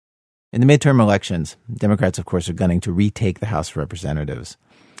In the midterm elections, Democrats, of course, are gunning to retake the House of Representatives.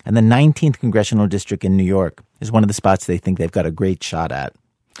 And the 19th congressional district in New York is one of the spots they think they've got a great shot at.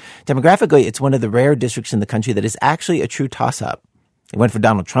 Demographically, it's one of the rare districts in the country that is actually a true toss-up. It went for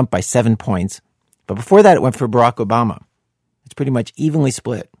Donald Trump by 7 points, but before that it went for Barack Obama. It's pretty much evenly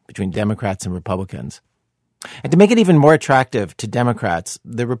split between Democrats and Republicans. And to make it even more attractive to Democrats,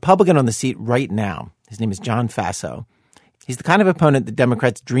 the Republican on the seat right now, his name is John Faso. He's the kind of opponent that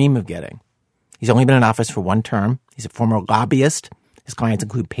Democrats dream of getting. He's only been in office for one term. He's a former lobbyist. His clients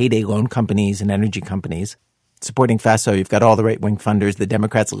include payday loan companies and energy companies. Supporting Faso, you've got all the right-wing funders the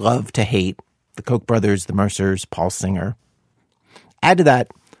Democrats love to hate, the Koch brothers, the Mercers, Paul Singer. Add to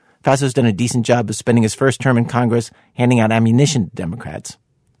that, Faso's done a decent job of spending his first term in Congress handing out ammunition to Democrats.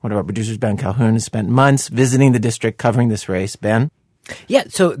 One of our producers, Ben Calhoun, has spent months visiting the district covering this race. Ben? Yeah,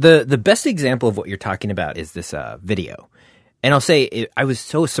 so the best example of what you're talking about is this video. And I'll say I was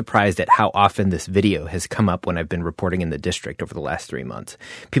so surprised at how often this video has come up when I've been reporting in the district over the last 3 months.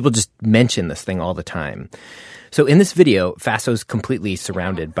 People just mention this thing all the time. So in this video, Faso's completely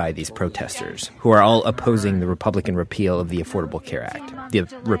surrounded by these protesters who are all opposing the Republican repeal of the Affordable Care Act, the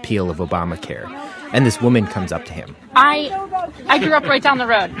repeal of Obamacare. And this woman comes up to him. I grew up right down the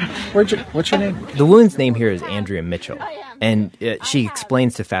road. What's your name? The woman's name here is Andrea Mitchell. And she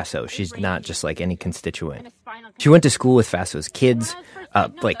explains to Faso she's not just like any constituent. She went to school with Faso's kids.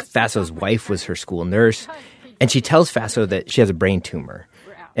 Faso's wife was her school nurse. And she tells Faso that she has a brain tumor.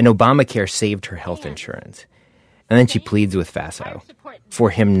 And Obamacare saved her health insurance. And then she pleads with Faso for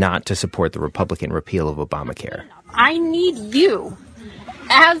him not to support the Republican repeal of Obamacare. I need you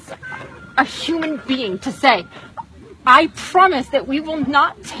as a human being to say, I promise that we will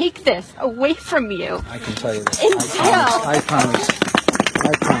not take this away from you. I can tell you that. Until... I promise.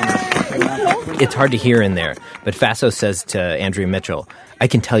 It's hard to hear in there, but Faso says to Andrea Mitchell, I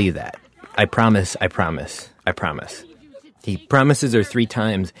can tell you that. I promise, I promise, I promise. He promises her 3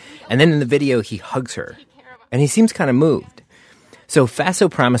 times, and then in the video he hugs her, and he seems kind of moved. So Faso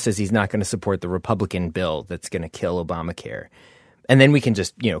promises he's not going to support the Republican bill that's going to kill Obamacare. And then we can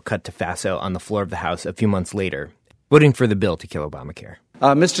just, cut to Faso on the floor of the House a few months later, voting for the bill to kill Obamacare.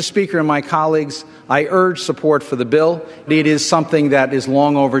 Mr. Speaker and my colleagues, I urge support for the bill. It is something that is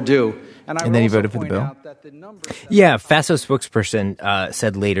long overdue. And then he voted for the bill? Yeah, Faso's spokesperson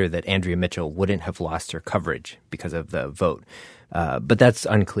said later that Andrea Mitchell wouldn't have lost her coverage because of the vote. But that's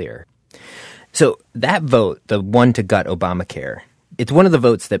unclear. So that vote, the one to gut Obamacare, it's one of the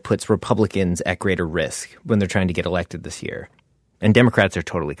votes that puts Republicans at greater risk when they're trying to get elected this year. And Democrats are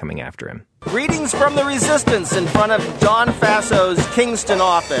totally coming after him. Greetings from the resistance in front of John Faso's Kingston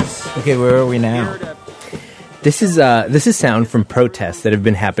office. Okay, where are we now? This is sound from protests that have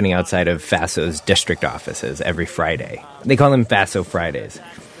been happening outside of Faso's district offices every Friday. They call them Faso Fridays.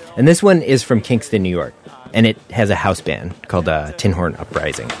 And this one is from Kingston, New York. And it has a house band called Tin Horn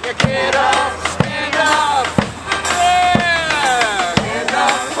Uprising. Get up, stand up, yeah, stand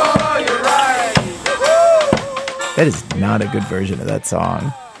up for your rights. That is not a good version of that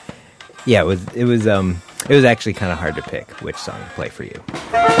song. Yeah, it was actually kind of hard to pick which song to play for you.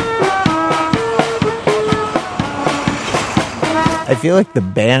 I feel like the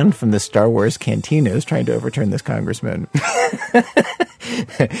band from the Star Wars Cantina is trying to overturn this congressman.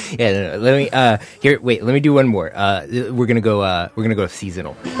 Yeah, let me do one more. We're gonna go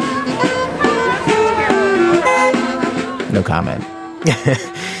seasonal. No comment.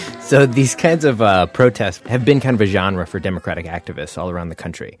 So these kinds of protests have been kind of a genre for Democratic activists all around the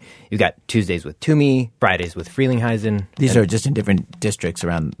country. You've got Tuesdays with Toomey, Fridays with Frelinghuysen. These are just in different districts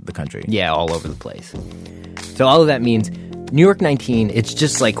around the country. Yeah, all over the place. So all of that means New York 19, it's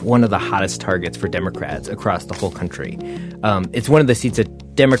just like one of the hottest targets for Democrats across the whole country. It's one of the seats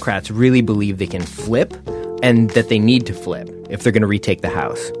that Democrats really believe they can flip and that they need to flip if they're going to retake the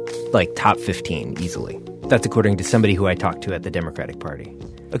House, like top 15 easily. That's according to somebody who I talked to at the Democratic Party.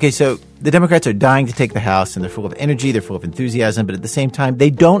 Okay, so the Democrats are dying to take the House, and they're full of energy, they're full of enthusiasm, but at the same time, they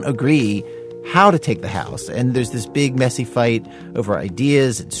don't agree how to take the House. And there's this big, messy fight over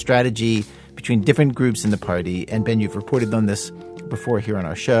ideas and strategy between different groups in the party. And Ben, you've reported on this before here on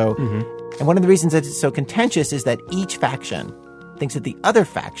our show. Mm-hmm. And one of the reasons that it's so contentious is that each faction thinks that the other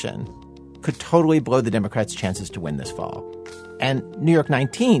faction could totally blow the Democrats' chances to win this fall. And New York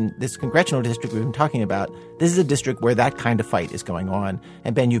 19, this congressional district we've been talking about, this is a district where that kind of fight is going on.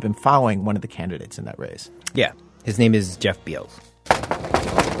 And Ben, you've been following one of the candidates in that race. Yeah. His name is Jeff Beals.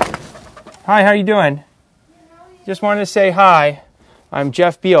 Hi, how you doing? Just wanted to say hi. I'm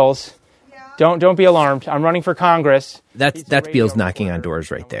Jeff Beals. Don't be alarmed. I'm running for Congress. That's Beals knocking on doors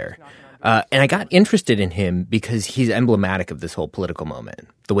right there. And I got interested in him because he's emblematic of this whole political moment,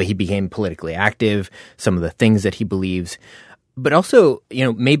 the way he became politically active, some of the things that he believes, but also,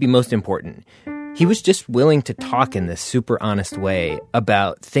 maybe most important, he was just willing to talk in this super honest way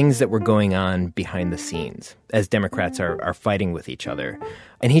about things that were going on behind the scenes as Democrats are fighting with each other.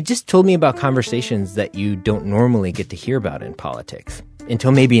 And he just told me about conversations that you don't normally get to hear about in politics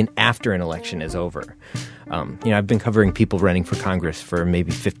until maybe after an election is over. I've been covering people running for Congress for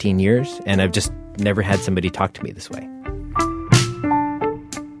maybe 15 years, and I've just never had somebody talk to me this way.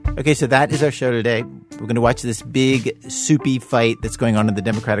 Okay, so that is our show today. We're going to watch this big, soupy fight that's going on in the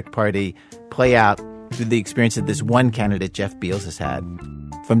Democratic Party play out through the experience of this one candidate, Jeff Beals, has had.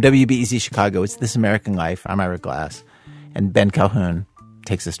 From WBEZ Chicago, it's This American Life. I'm Ira Glass. And Ben Calhoun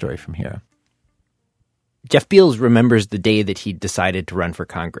takes the story from here. Jeff Beals remembers the day that he decided to run for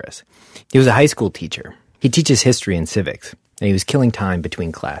Congress. He was a high school teacher. He teaches history and civics, and he was killing time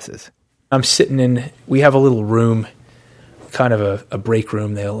between classes. I'm sitting we have a little room, kind of a break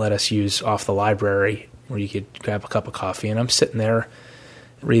room they'll let us use off the library where you could grab a cup of coffee. And I'm sitting there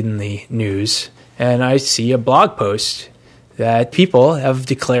reading the news, and I see a blog post that people have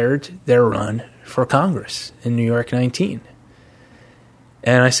declared their run for Congress in New York 19.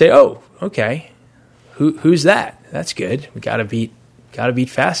 And I say, oh, okay, who's that? That's good. We gotta beat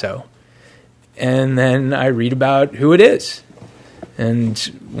Faso. And then I read about who it is. And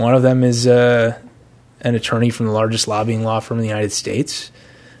one of them is an attorney from the largest lobbying law firm in the United States.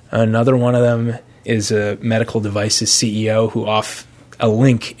 Another one of them is a medical devices CEO who, off a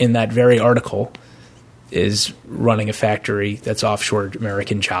link in that very article, is running a factory that's offshored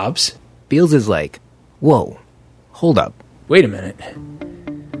American jobs. Beals is like, whoa, hold up. Wait a minute.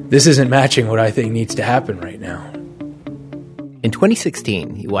 This isn't matching what I think needs to happen right now. In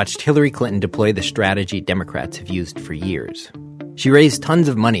 2016, he watched Hillary Clinton deploy the strategy Democrats have used for years. She raised tons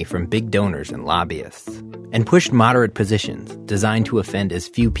of money from big donors and lobbyists and pushed moderate positions designed to offend as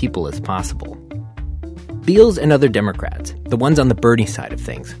few people as possible. Beals and other Democrats, the ones on the Bernie side of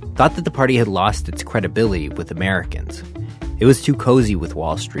things, thought that the party had lost its credibility with Americans. It was too cozy with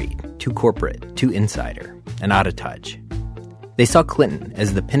Wall Street, too corporate, too insider, and out of touch. They saw Clinton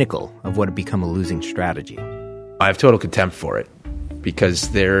as the pinnacle of what had become a losing strategy. I have total contempt for it because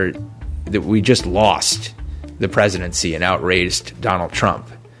we just lost the presidency and outraised Donald Trump.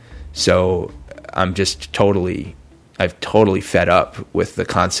 So I'm totally fed up with the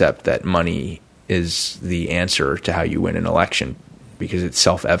concept that money is the answer to how you win an election, because it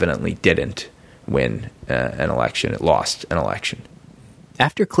self-evidently didn't win an election. It lost an election.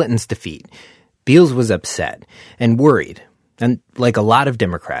 After Clinton's defeat, Beals was upset and worried. And like a lot of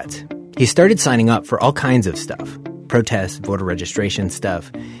Democrats, he started signing up for all kinds of stuff. Protests, voter registration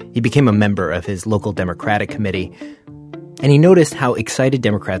stuff. He became a member of his local Democratic committee. And he noticed how excited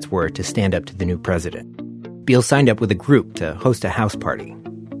Democrats were to stand up to the new president. Beals signed up with a group to host a house party.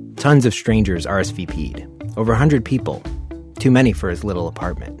 Tons of strangers RSVP'd. Over 100 people. Too many for his little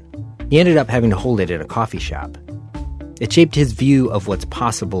apartment. He ended up having to hold it in a coffee shop. It shaped his view of what's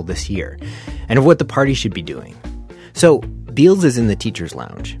possible this year and of what the party should be doing. So Beals is in the teacher's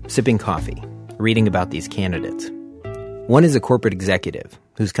lounge, sipping coffee, reading about these candidates. One is a corporate executive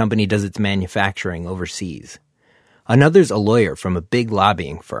whose company does its manufacturing overseas. Another's a lawyer from a big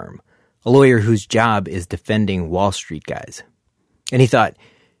lobbying firm, a lawyer whose job is defending Wall Street guys. And he thought,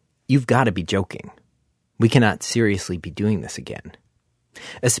 you've got to be joking. We cannot seriously be doing this again.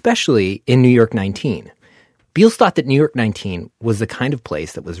 Especially in New York 19. Beals thought that New York 19 was the kind of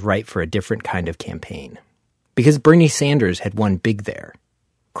place that was ripe for a different kind of campaign. Because Bernie Sanders had won big there,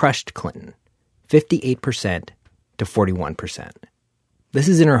 crushed Clinton, 58% to 41%. This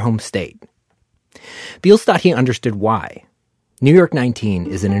is in her home state. Beals thought he understood why. New York 19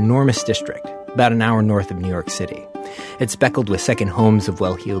 is an enormous district, about an hour north of New York City. It's speckled with second homes of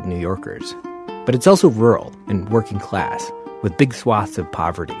well-heeled New Yorkers. But it's also rural and working class, with big swaths of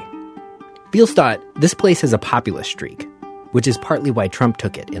poverty. Beals thought this place has a populist streak, which is partly why Trump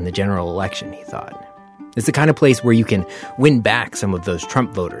took it in the general election, he thought. It's the kind of place where you can win back some of those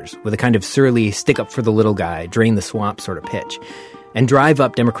Trump voters with a kind of surly, stick up for the little guy, drain the swamp sort of pitch, and drive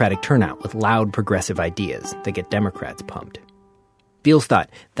up Democratic turnout with loud progressive ideas that get Democrats pumped. Beals thought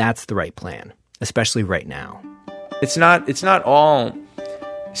that's the right plan, especially right now. It's not all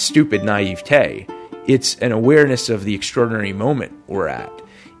stupid naivete. It's an awareness of the extraordinary moment we're at.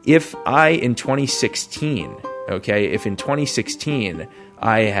 If in 2016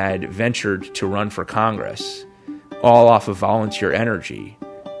 I had ventured to run for Congress, all off of volunteer energy,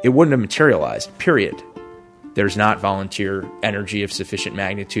 it wouldn't have materialized, period. There's not volunteer energy of sufficient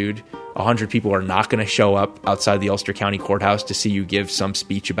magnitude. 100 people are not going to show up outside the Ulster County Courthouse to see you give some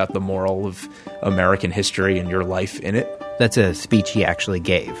speech about the moral of American history and your life in it. That's a speech he actually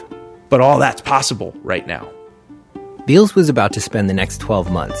gave. But all that's possible right now. Beals was about to spend the next 12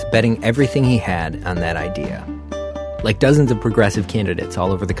 months betting everything he had on that idea. Like dozens of progressive candidates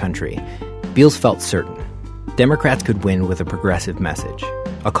all over the country, Beals felt certain Democrats could win with a progressive message,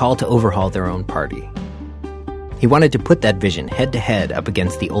 a call to overhaul their own party. He wanted to put that vision head-to-head up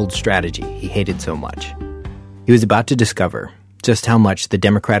against the old strategy he hated so much. He was about to discover just how much the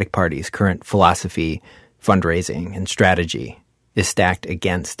Democratic Party's current philosophy, fundraising, and strategy is stacked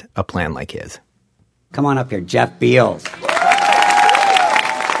against a plan like his. Come on up here, Jeff Beals.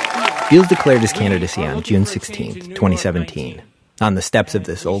 Beals declared his candidacy on June 16, 2017, on the steps of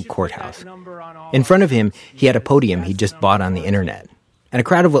this old courthouse. In front of him, he had a podium he'd just bought on the internet, and a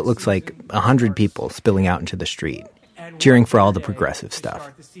crowd of what looks like 100 people spilling out into the street, cheering for all the progressive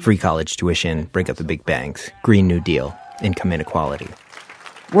stuff. Free college tuition, break up the big banks, Green New Deal, income inequality.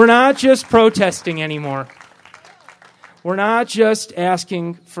 We're not just protesting anymore. We're not just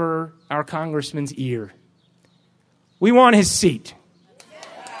asking for our congressman's ear. We want his seat.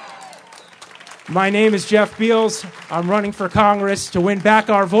 My name is Jeff Beals. I'm running for Congress to win back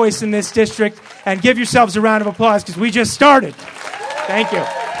our voice in this district. And give yourselves a round of applause because we just started. Thank you.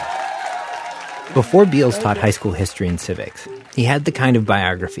 Before Beals taught high school history and civics, he had the kind of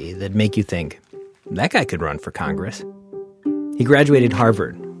biography that'd make you think, that guy could run for Congress. He graduated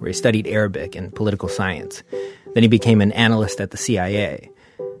Harvard, where he studied Arabic and political science. Then he became an analyst at the CIA.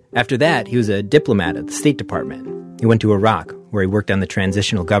 After that, he was a diplomat at the State Department. He went to Iraq, where he worked on the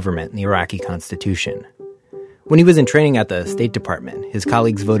transitional government and the Iraqi constitution. When he was in training at the State Department, his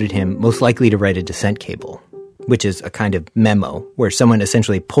colleagues voted him most likely to write a dissent cable, which is a kind of memo where someone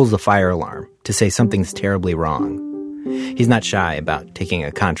essentially pulls the fire alarm to say something's terribly wrong. He's not shy about taking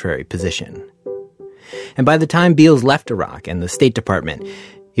a contrary position. And by the time Beals left Iraq and the State Department,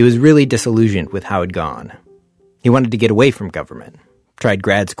 he was really disillusioned with how it'd gone. He wanted to get away from government, tried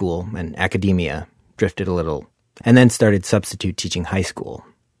grad school and academia, drifted a little, and then started substitute teaching high school.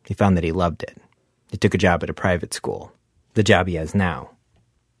 He found that he loved it. He took a job at a private school, the job he has now.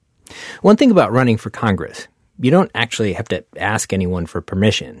 One thing about running for Congress, you don't actually have to ask anyone for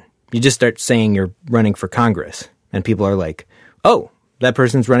permission. You just start saying you're running for Congress, and people are like, oh, that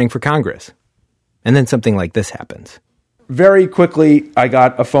person's running for Congress. And then something like this happens. Very quickly, I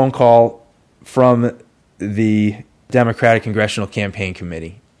got a phone call from the Democratic Congressional Campaign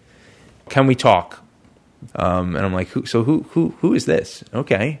Committee. Can we talk? And I'm like, who is this?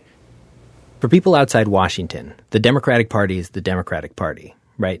 Okay. For people outside Washington, the Democratic Party is the Democratic Party,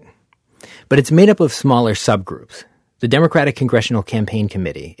 right? But it's made up of smaller subgroups. The Democratic Congressional Campaign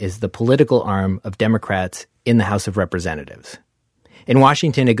Committee is the political arm of Democrats in the House of Representatives. In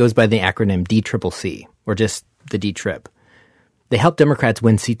Washington, it goes by the acronym DCCC, or just the D-Trip. They help Democrats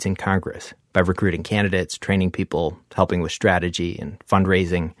win seats in Congress by recruiting candidates, training people, helping with strategy and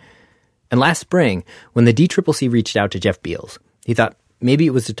fundraising. And last spring, when the DCCC reached out to Jeff Beals, he thought maybe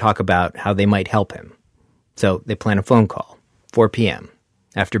it was to talk about how they might help him. So they plan a phone call, 4 p.m.,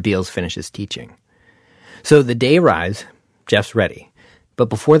 after Beals finishes teaching. So the day arrives, Jeff's ready. But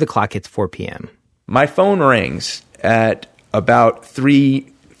before the clock hits 4 p.m. my phone rings at about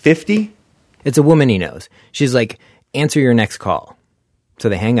 3:50. It's a woman he knows. She's like, answer your next call. So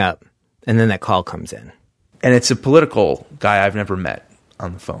they hang up, and then that call comes in. And it's a political guy I've never met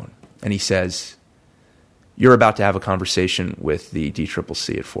on the phone. And he says, you're about to have a conversation with the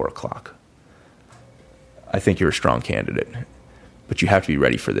DCCC at 4 o'clock. I think you're a strong candidate, but you have to be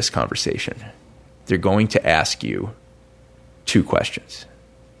ready for this conversation. They're going to ask you 2 questions.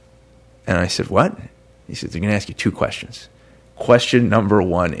 And I said, what? He said, they're going to ask you 2 questions. Question number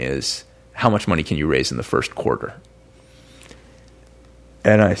 1 is, how much money can you raise in the first quarter?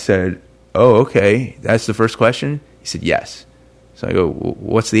 And I said, oh, okay, that's the first question? He said, yes. So I go, well,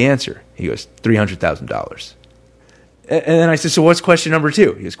 what's the answer? He goes, $300,000. And then I said, so what's question number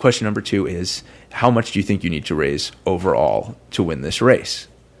 2? He goes, question number 2 is, how much do you think you need to raise overall to win this race?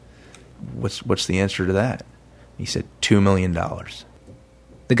 What's the answer to that? He said, $2 million.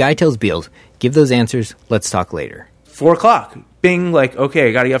 The guy tells Beals, give those answers, let's talk later. 4 o'clock. Bing, like, okay,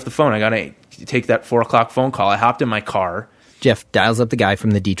 I got to get off the phone. I got to take that 4 o'clock phone call. I hopped in my car. Jeff dials up the guy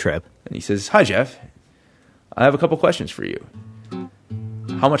from the D-Trip. And he says, hi, Jeff. I have a couple questions for you.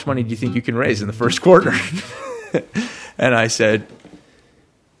 How much money do you think you can raise in the first quarter? And I said,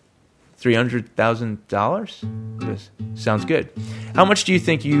 $300,000? He goes, sounds good. How much do you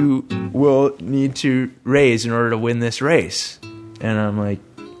think you will need to raise in order to win this race? And I'm like,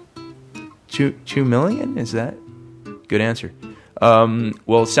 $2 2 million? Is that? Good answer.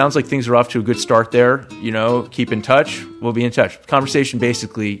 Well, it sounds like things are off to a good start there. Keep in touch. We'll be in touch. Conversation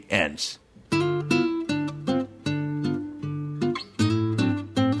basically ends.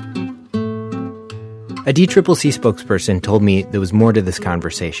 A DCCC spokesperson told me there was more to this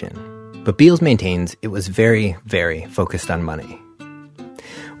conversation, but Beals maintains it was very, very focused on money.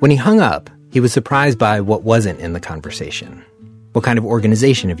 When he hung up, he was surprised by what wasn't in the conversation. What kind of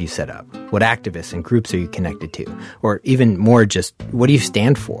organization have you set up? What activists and groups are you connected to? Or even more, just what do you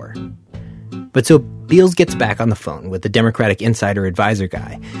stand for? But so Beals gets back on the phone with the Democratic insider advisor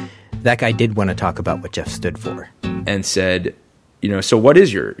guy. That guy did want to talk about what Jeff stood for. And said, so what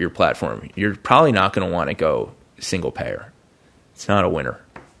is your platform? You're probably not going to want to go single payer. It's not a winner.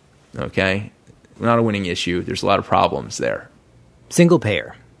 Okay? Not a winning issue. There's a lot of problems there. Single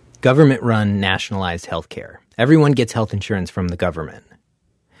payer. Government-run nationalized health care. Everyone gets health insurance from the government.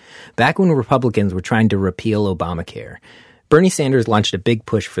 Back when Republicans were trying to repeal Obamacare, Bernie Sanders launched a big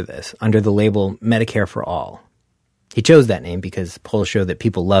push for this under the label Medicare for All. He chose that name because polls show that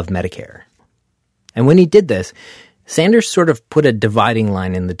people love Medicare. And when he did this, Sanders sort of put a dividing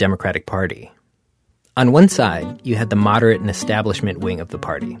line in the Democratic Party. On one side, you had the moderate and establishment wing of the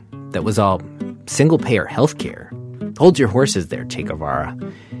party that was all single-payer health care. Hold your horses there, Che Guevara.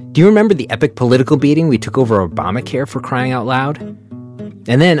 Do you remember the epic political beating we took over Obamacare, for crying out loud?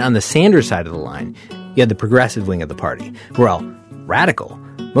 And then on the Sanders side of the line, you had the progressive wing of the party, who are all radical.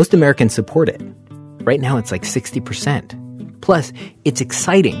 Most Americans support it. Right now it's like 60%. Plus, it's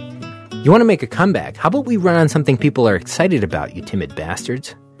exciting. You want to make a comeback? How about we run on something people are excited about, you timid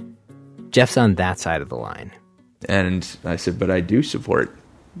bastards? Jeff's on that side of the line. And I said, but I do support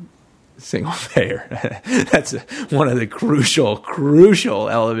single payer. That's one of the crucial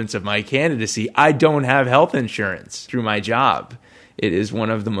elements of my candidacy. I don't have health insurance through my job. It is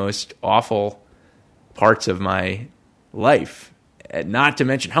one of the most awful parts of my life. Not to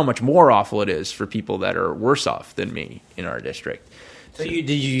mention how much more awful it is for people that are worse off than me in our district. So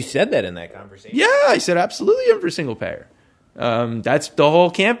you said that in that conversation? Yeah, I said absolutely I'm for single payer. That's the whole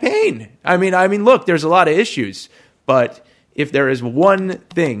campaign. I mean, look, there's a lot of issues, but if there is one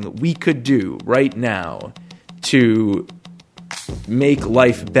thing we could do right now to make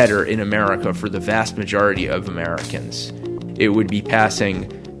life better in America for the vast majority of Americans, it would be passing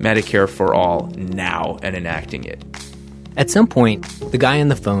Medicare for All now and enacting it. At some point, the guy on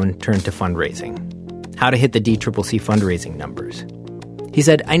the phone turned to fundraising. How to hit the DCCC fundraising numbers. He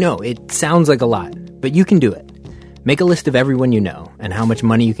said, I know, it sounds like a lot, but you can do it. Make a list of everyone you know and how much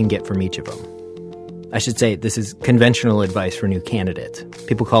money you can get from each of them. I should say this is conventional advice for new candidates.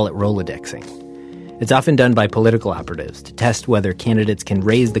 People call it Rolodexing. It's often done by political operatives to test whether candidates can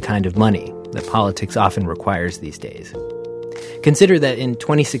raise the kind of money that politics often requires these days. Consider that in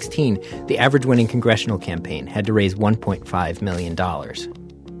 2016, the average winning congressional campaign had to raise $1.5 million.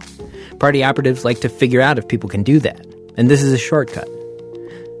 Party operatives like to figure out if people can do that, and this is a shortcut.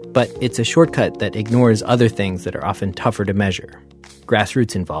 But it's a shortcut that ignores other things that are often tougher to measure.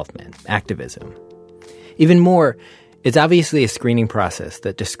 Grassroots involvement, activism. Even more, it's obviously a screening process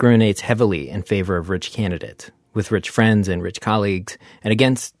that discriminates heavily in favor of rich candidates, with rich friends and rich colleagues, and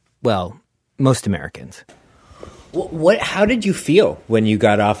against, well, most Americans. How did you feel when you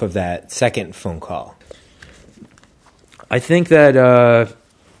got off of that second phone call? I think that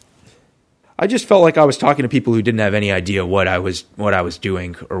I just felt like I was talking to people who didn't have any idea what I was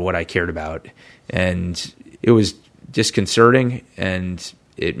doing or what I cared about, and it was disconcerting and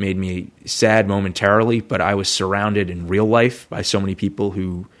it made me sad momentarily. But I was surrounded in real life by so many people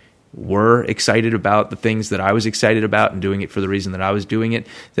who were excited about the things that I was excited about and doing it for the reason that I was doing it,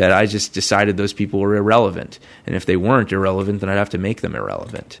 that I just decided those people were irrelevant. And if they weren't irrelevant, then I'd have to make them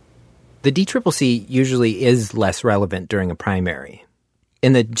irrelevant. The DCCC usually is less relevant during a primary.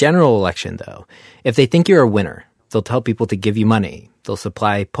 In the general election, though, if they think you're a winner, they'll tell people to give you money. They'll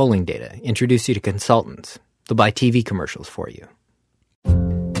supply polling data, introduce you to consultants. They'll buy TV commercials for you.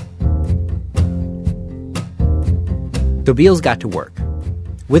 So Beals got to work.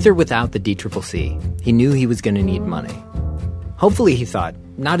 With or without the DCCC, he knew he was going to need money. Hopefully, he thought,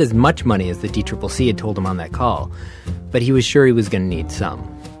 not as much money as the DCCC had told him on that call, but he was sure he was going to need some.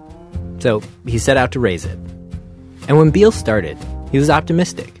 So he set out to raise it. And when Beals started, he was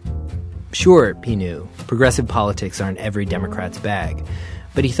optimistic. Sure, he knew, progressive politics aren't every Democrat's bag,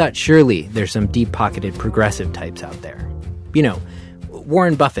 but he thought surely there's some deep-pocketed progressive types out there. You know,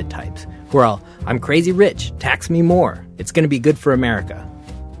 Warren Buffett types, who are all, I'm crazy rich, tax me more, it's going to be good for America.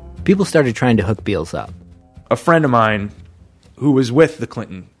 People started trying to hook Beals up. A friend of mine who was with the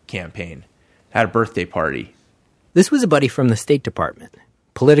Clinton campaign had a birthday party. This was a buddy from the State Department,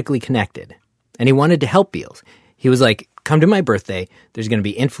 politically connected. and he wanted to help Beals. He was like, come to my birthday. There's going to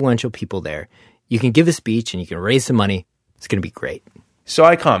be influential people there. You can give a speech and you can raise some money. It's going to be great. So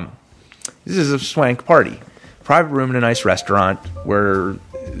I come. This is a swank party. Private room in a nice restaurant where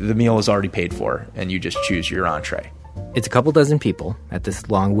the meal is already paid for and you just choose your entree. It's a couple dozen people at this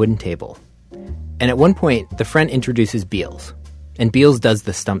long wooden table. And at one point, the friend introduces Beals. And Beals does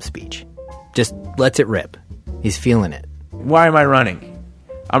the stump speech. Just lets it rip. He's feeling it. Why am I running?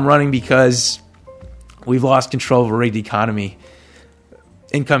 I'm running because we've lost control of a rigged economy.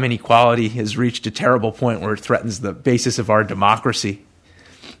 Income inequality has reached a terrible point where it threatens the basis of our democracy.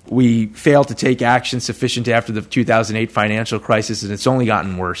 We failed to take action sufficient after the 2008 financial crisis, and it's only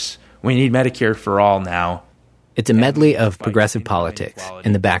gotten worse. We need Medicare for all now. It's a medley of progressive politics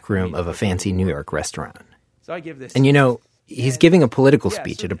in the back room of a fancy New York restaurant. And you know, he's giving a political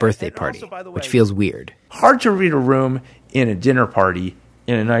speech at a birthday party, which feels weird. Hard to read a room in a dinner party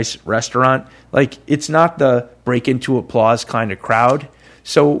in a nice restaurant. Like, it's not the break into applause kind of crowd.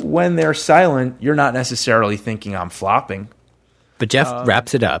 So when they're silent, you're not necessarily thinking I'm flopping. But Jeff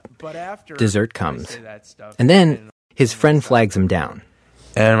wraps it up. Dessert comes. And then his friend flags him down.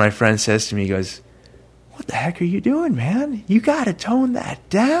 And my friend says to me, he goes, what the heck are you doing, man? You got to tone that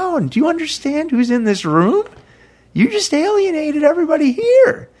down. Do you understand who's in this room? You just alienated everybody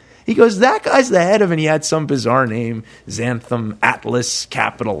here. He goes, that guy's the head of, and he had some bizarre name, Xantham Atlas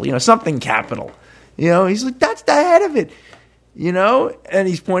Capital, something capital. He's like, that's the head of it, and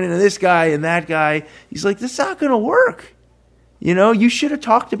he's pointing to this guy and that guy. He's like, that's not going to work. You should have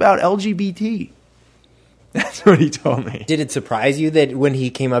talked about LGBT. That's what he told me. Did it surprise you that when he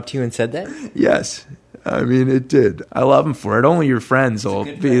came up to you and said that? Yes. I mean, it did. I love him for it. Only your friends will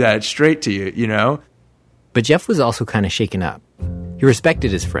be that straight to you, But Jeff was also kind of shaken up. He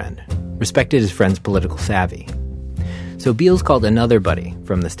respected his friend's political savvy. So Beals called another buddy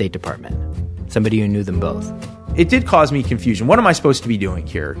from the State Department, somebody who knew them both. It did cause me confusion. What am I supposed to be doing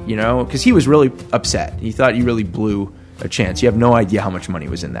here, Because he was really upset. He thought you really blew a chance. You have no idea how much money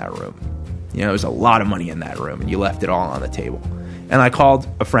was in that room. There was a lot of money in that room, and you left it all on the table. And I called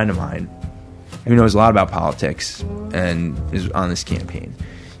a friend of mine who knows a lot about politics and is on this campaign.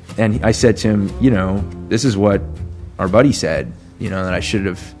 And I said to him, this is what our buddy said, that I should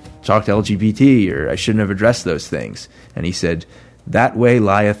have talked to LGBT or I shouldn't have addressed those things. And he said, that way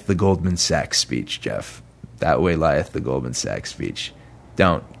lieth the Goldman Sachs speech, Jeff. That way lieth the Goldman Sachs speech.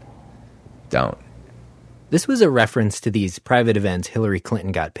 Don't. This was a reference to these private events Hillary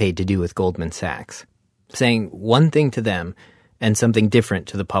Clinton got paid to do with Goldman Sachs, saying one thing to them and something different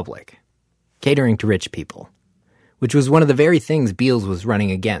to the public, catering to rich people, which was one of the very things Beals was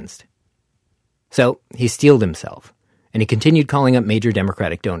running against. So he steeled himself, and he continued calling up major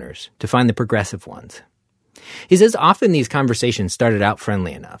Democratic donors to find the progressive ones. He says often these conversations started out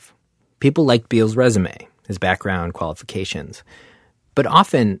friendly enough. People liked Beals' resume, his background, qualifications. But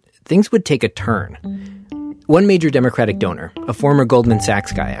often, things would take a turn. One major Democratic donor, a former Goldman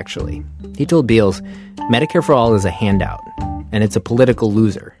Sachs guy actually, he told Beals, Medicare for All is a handout, and it's a political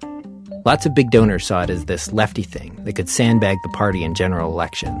loser. Lots of big donors saw it as this lefty thing that could sandbag the party in general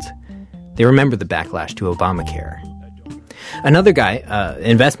elections. They remember the backlash to Obamacare. Another guy,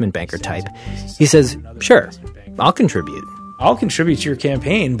 investment banker type, he says, sure, I'll contribute. I'll contribute to your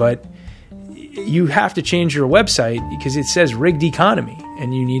campaign, but you have to change your website because it says rigged economy,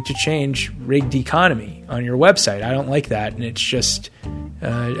 and you need to change rigged economy on your website. I don't like that, and it's just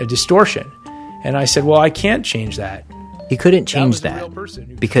a distortion. And I said, well, I can't change that. He couldn't change that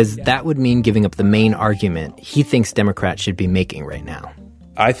because that would mean giving up the main argument he thinks Democrats should be making right now.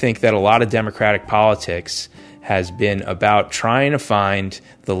 I think that a lot of Democratic politics has been about trying to find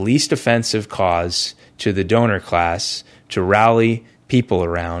the least offensive cause to the donor class to rally people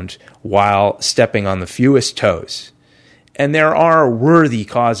around while stepping on the fewest toes. And there are worthy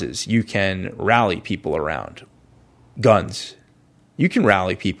causes you can rally people around. Guns. You can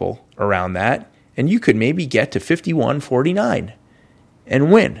rally people around that, and you could maybe get to 51-49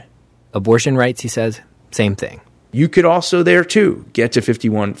 and win. Abortion rights, he says, same thing. You could also there, too, get to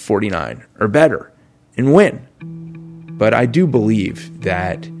 51-49 or better and win. But I do believe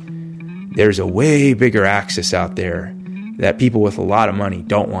that there's a way bigger axis out there that people with a lot of money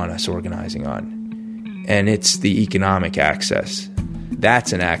don't want us organizing on. And it's the economic axis.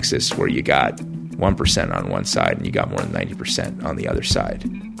 That's an axis where you got 1% on one side and you got more than 90% on the other side.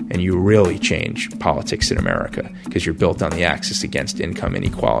 And you really change politics in America because you're built on the axis against income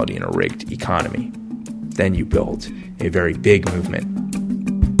inequality and a rigged economy. Then you build a very big movement.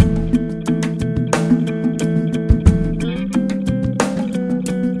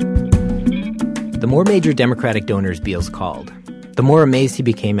 The more major Democratic donors Beals called, the more amazed he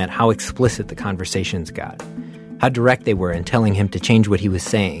became at how explicit the conversations got, how direct they were in telling him to change what he was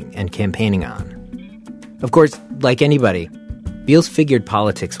saying and campaigning on. Of course, like anybody, Beals figured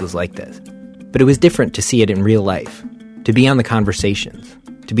politics was like this, but it was different to see it in real life, to be on the conversations,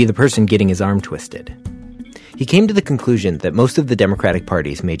 to be the person getting his arm twisted. He came to the conclusion that most of the Democratic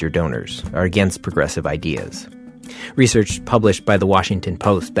Party's major donors are against progressive ideas. Research published by the Washington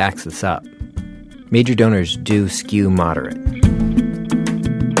Post backs this up. Major donors do skew moderate.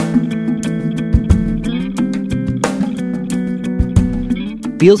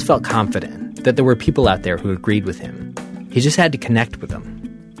 Beals felt confident that there were people out there who agreed with him. He just had to connect with them.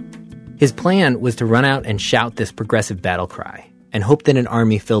 His plan was to run out and shout this progressive battle cry and hope that an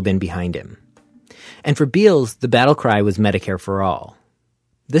army filled in behind him. And for Beals, the battle cry was Medicare for All.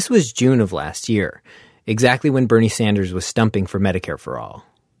 This was June of last year, exactly when Bernie Sanders was stumping for Medicare for All,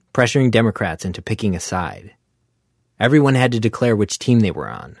 pressuring Democrats into picking a side. Everyone had to declare which team they were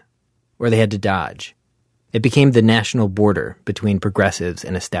on, or they had to dodge. It became the national border between progressives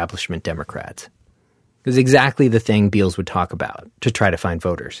and establishment Democrats. It was exactly the thing Beals would talk about to try to find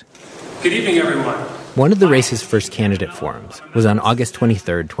voters. Good evening, everyone. One of the race's first candidate forums was on August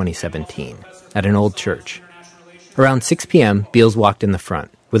 23, 2017, at an old church. Around 6 p.m., Beals walked in the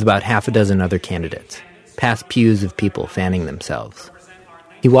front with about half a dozen other candidates, past pews of people fanning themselves.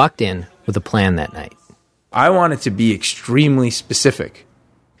 He walked in with a plan that night. I wanted to be extremely specific.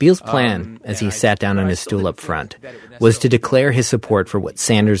 Beals' plan, as he sat down on his stool up front, was to declare his support for what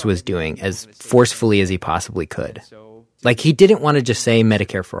Sanders was doing as forcefully as he possibly could. Like, he didn't want to just say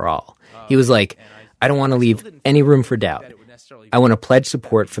Medicare for All. He was like, I don't want to leave any room for doubt. I want to pledge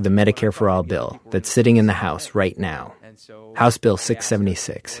support for the Medicare for All bill that's sitting in the House right now, House Bill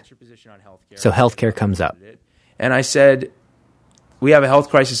 676. So healthcare comes up. And I said, we have a health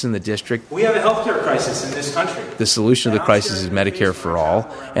crisis in the district. We have a healthcare crisis in this country. The solution to the crisis is Medicare for All,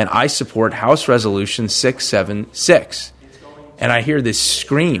 and I support House Resolution 676. And I hear this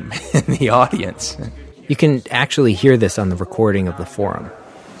scream in the audience. You can actually hear this on the recording of the forum.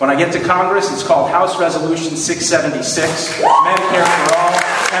 When I get to Congress, it's called House Resolution 676, Medicare for All,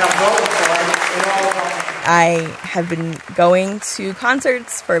 and I'm voting for it. I have been going to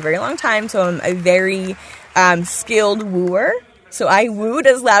concerts for a very long time, so I'm a very skilled wooer. So I wooed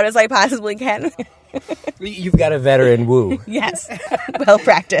as loud as I possibly can. You've got a veteran woo. Yes, well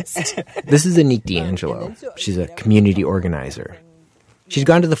practiced. This is Anique D'Angelo. She's a community organizer. She'd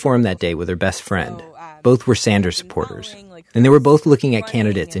gone to the forum that day with her best friend. Both were Sanders supporters. And they were both looking at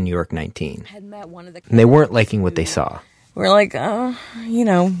candidates in New York 19. And they weren't liking what they saw. We're like, oh,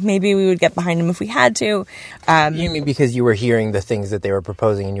 maybe we would get behind him if we had to. You mean because you were hearing the things that they were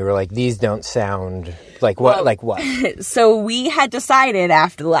proposing and you were like, these don't sound like what? Like what? So we had decided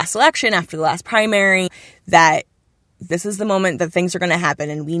after the last election, after the last primary, that this is the moment that things are going to happen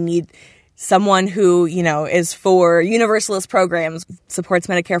and we need someone who, is for universalist programs, supports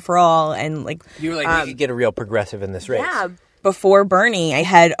Medicare for All. And you were like, we could get a real progressive in this race. Yeah. Before Bernie, I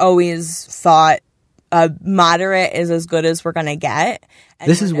had always thought moderate is as good as we're going to get. And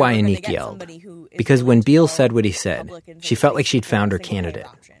this is why Anique yelled. Because when Beals said what he said, she felt like she'd found her candidate.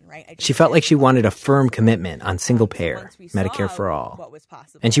 She felt like she wanted a firm commitment on single-payer, Medicare for All.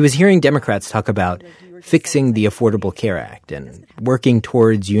 And she was hearing Democrats talk about fixing the Affordable Care Act and working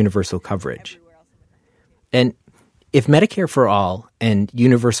towards universal coverage. And if Medicare for All and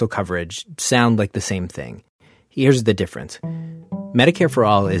universal coverage sound like the same thing, here's the difference. Medicare for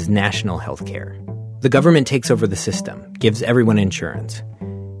All is national health care. The government takes over the system, gives everyone insurance.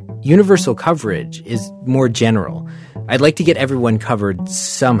 Universal coverage is more general. I'd like to get everyone covered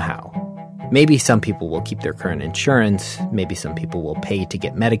somehow. Maybe some people will keep their current insurance. Maybe some people will pay to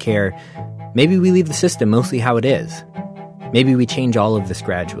get Medicare. Maybe we leave the system mostly how it is. Maybe we change all of this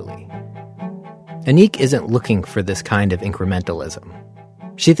gradually. Anique isn't looking for this kind of incrementalism.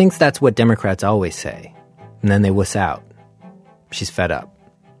 She thinks that's what Democrats always say, and then they wuss out. She's fed up.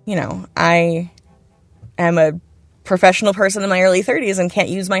 I am a professional person in my early 30s and can't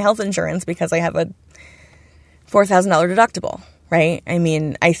use my health insurance because I have a $4,000 deductible, right? I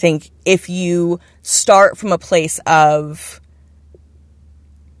mean, I think if you start from a place of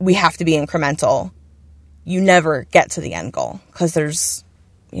we have to be incremental, you never get to the end goal because there's,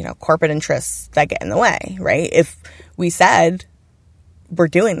 corporate interests that get in the way, right? If we said we're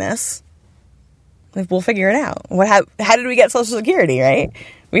doing this, we'll figure it out. How did we get Social Security, right?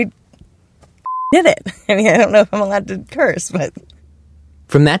 We did it. I mean, I don't know if I'm allowed to curse, but...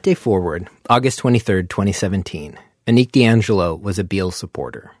 From that day forward, August 23rd, 2017, Anique D'Angelo was a Beals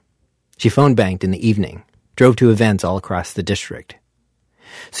supporter. She phone banked in the evening, drove to events all across the district.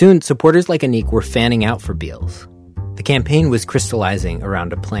 Soon, supporters like Anique were fanning out for Beals. The campaign was crystallizing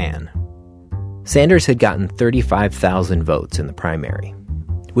around a plan. Sanders had gotten 35,000 votes in the primary,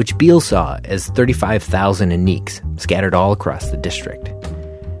 which Beals saw as 35,000 uniques scattered all across the district.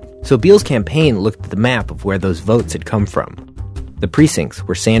 So Beals' campaign looked at the map of where those votes had come from, the precincts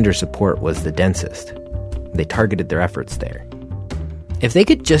where Sanders' support was the densest. They targeted their efforts there. If they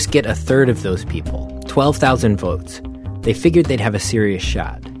could just get a third of those people, 12,000 votes, they figured they'd have a serious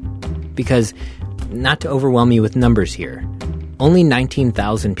shot. Because, not to overwhelm you with numbers here, only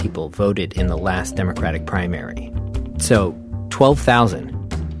 19,000 people voted in the last Democratic primary. So, 12,000.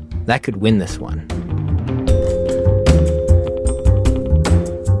 That could win this one.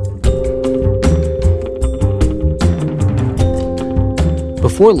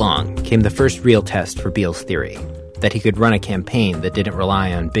 Before long came the first real test for Beals' theory, that he could run a campaign that didn't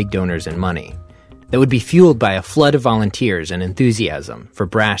rely on big donors and money, that would be fueled by a flood of volunteers and enthusiasm for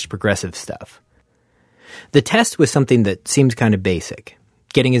brash progressive stuff. The test was something that seems kind of basic,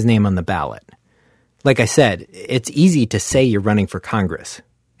 getting his name on the ballot. Like I said, it's easy to say you're running for Congress.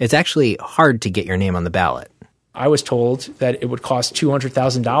 It's actually hard to get your name on the ballot. I was told that it would cost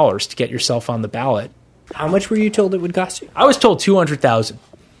 $200,000 to get yourself on the ballot. How much were you told it would cost you? I was told $200,000.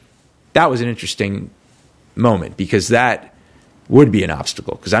 That was an interesting moment because that would be an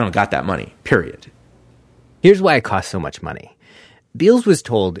obstacle because I don't got that money, period. Here's why it costs so much money. Beals was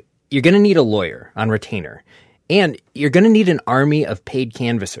told, you're going to need a lawyer on retainer, and you're going to need an army of paid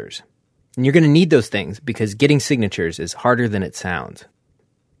canvassers. And you're going to need those things because getting signatures is harder than it sounds.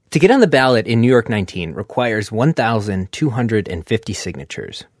 To get on the ballot in New York 19 requires 1,250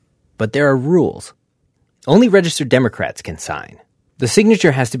 signatures. But there are rules. Only registered Democrats can sign. The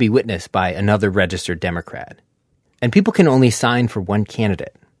signature has to be witnessed by another registered Democrat. And people can only sign for one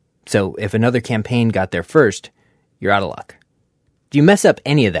candidate. So if another campaign got there first, you're out of luck. If you mess up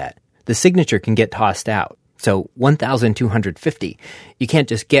any of that, the signature can get tossed out. So 1,250. You can't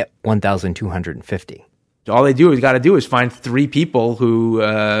just get 1,250. All they got to do is find 3 people who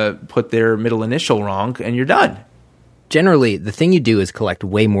put their middle initial wrong, and you're done. Generally, the thing you do is collect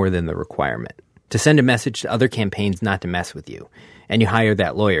way more than the requirement, to send a message to other campaigns not to mess with you, and you hire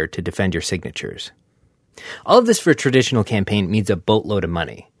that lawyer to defend your signatures. All of this for a traditional campaign means a boatload of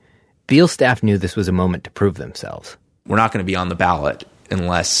money. Beals' staff knew this was a moment to prove themselves. We're not going to be on the ballot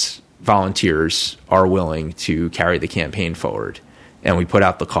unless volunteers are willing to carry the campaign forward. And we put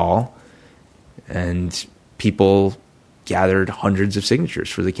out the call, and people gathered hundreds of signatures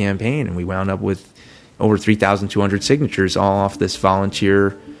for the campaign, and we wound up with over 3,200 signatures all off this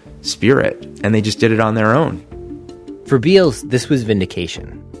volunteer spirit, and they just did it on their own. For Beals, this was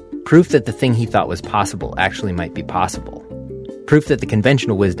vindication. Proof that the thing he thought was possible actually might be possible. Proof that the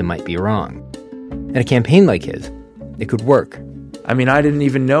conventional wisdom might be wrong. And a campaign like his, it could work. I mean, I didn't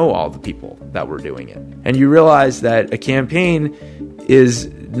even know all the people that were doing it. And you realize that a campaign is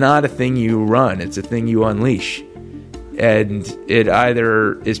not a thing you run, it's a thing you unleash. And it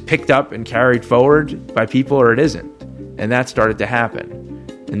either is picked up and carried forward by people or it isn't. And that started to happen.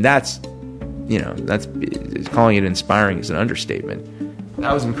 And that's calling it inspiring is an understatement.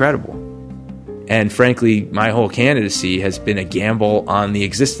 That was incredible. And frankly, my whole candidacy has been a gamble on the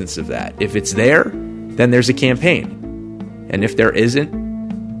existence of that. If it's there, then there's a campaign. And if there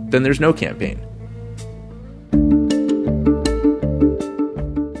isn't, then there's no campaign.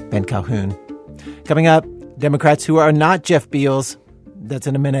 Ben Calhoun. Coming up, Democrats who are not Jeff Beals. That's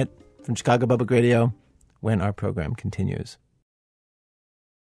in a minute from Chicago Public Radio when our program continues.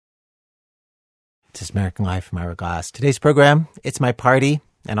 This is American Life from Ira Glass. Today's program, It's My Party,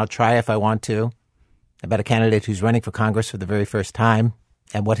 and I'll try if I want to, about a candidate who's running for Congress for the very first time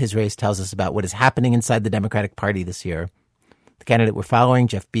and what his race tells us about what is happening inside the Democratic Party this year. The candidate we're following,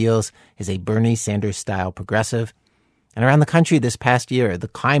 Jeff Beals, is a Bernie Sanders-style progressive. And around the country this past year, the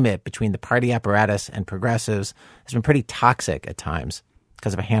climate between the party apparatus and progressives has been pretty toxic at times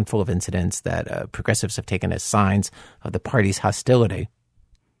because of a handful of incidents that progressives have taken as signs of the party's hostility.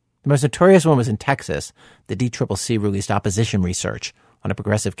 The most notorious one was in Texas. The DCCC released opposition research on a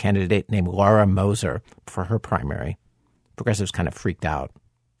progressive candidate named Laura Moser for her primary. Progressives kind of freaked out.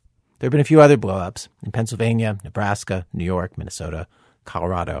 There have been a few other blow-ups in Pennsylvania, Nebraska, New York, Minnesota,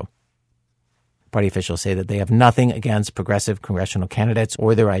 Colorado. Party officials say that they have nothing against progressive congressional candidates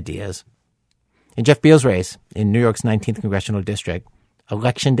or their ideas. In Jeff Beals' race in New York's 19th congressional district,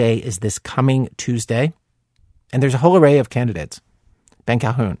 Election Day is this coming Tuesday, and there's a whole array of candidates. Ben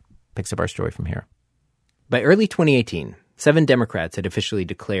Calhoun picks up our story from here. By early 2018, 7 Democrats had officially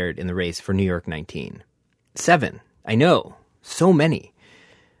declared in the race for New York 19. 7. I know. So many.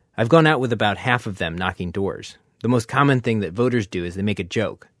 I've gone out with about half of them knocking doors. The most common thing that voters do is they make a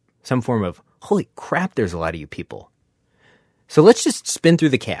joke. Some form of, holy crap, there's a lot of you people. So let's just spin through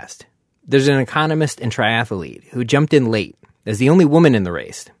the cast. There's an economist and triathlete who jumped in late as the only woman in the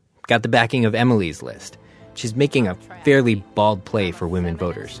race, got the backing of Emily's list. She's making a fairly bald play for women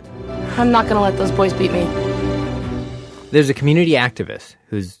voters. I'm not going to let those boys beat me. There's a community activist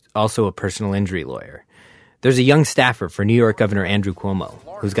who's also a personal injury lawyer. There's a young staffer for New York Governor Andrew Cuomo,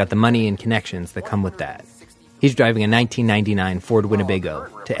 who's got the money and connections that come with that. He's driving a 1999 Ford Winnebago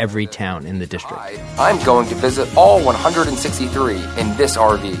to every town in the district. I'm going to visit all 163 in this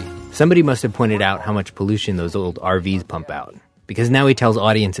RV. Somebody must have pointed out how much pollution those old RVs pump out, because now he tells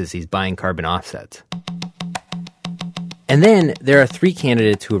audiences he's buying carbon offsets. And then there are 3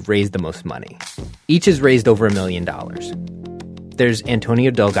 candidates who have raised the most money. Each has raised over $1 million. There's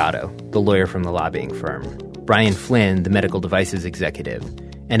Antonio Delgado, the lawyer from the lobbying firm, Brian Flynn, the medical devices executive,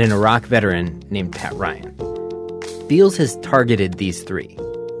 and an Iraq veteran named Pat Ryan. Beals has targeted these 3.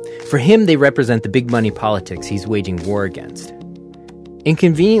 For him, they represent the big money politics he's waging war against.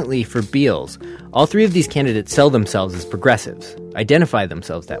 Inconveniently for Beals, all 3 of these candidates sell themselves as progressives, identify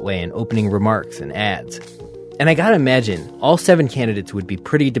themselves that way in opening remarks and ads. And I gotta imagine, all 7 candidates would be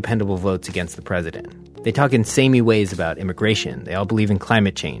pretty dependable votes against the president. They talk in samey ways about immigration, they all believe in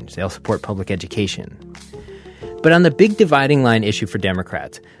climate change, they all support public education. But on the big dividing line issue for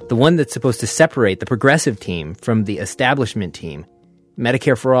Democrats, the one that's supposed to separate the progressive team from the establishment team,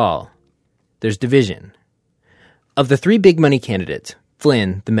 Medicare for All, there's division. Of the 3 big money candidates,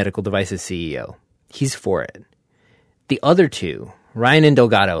 Flynn, the medical devices CEO, he's for it. The other 2, Ryan and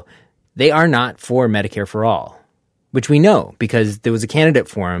Delgado, they are not for Medicare for All, which we know because there was a candidate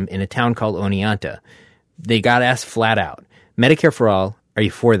for him in a town called Oneonta. They got asked flat out, Medicare for All, are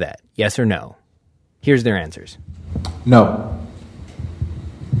you for that? Yes or no? Here's their answers. No.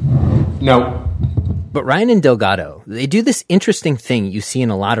 No. But Ryan and Delgado, they do this interesting thing you see in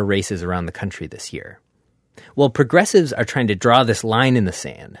a lot of races around the country this year. While progressives are trying to draw this line in the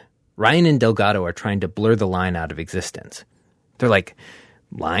sand, Ryan and Delgado are trying to blur the line out of existence. They're like,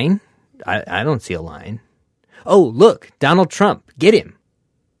 line? I don't see a line. Oh, look, Donald Trump, get him.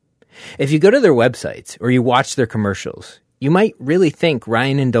 If you go to their websites or you watch their commercials, you might really think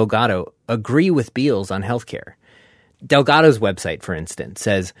Ryan and Delgado agree with Beals on healthcare. Delgado's website, for instance,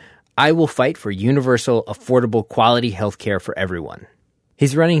 says, I will fight for universal, affordable, quality healthcare for everyone.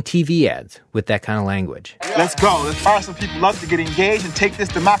 He's running TV ads with that kind of language. Let's go. Let's fire some people up to get engaged and take this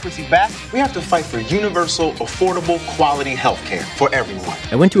democracy back. We have to fight for universal, affordable, quality health care for everyone.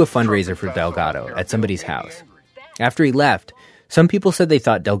 I went to a fundraiser for Delgado at somebody's house. After he left, some people said they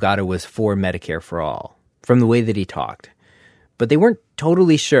thought Delgado was for Medicare for All, from the way that he talked. But they weren't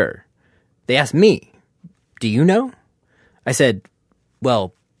totally sure. They asked me, do you know? I said,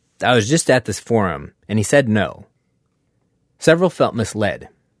 well, I was just at this forum, and he said no. Several felt misled.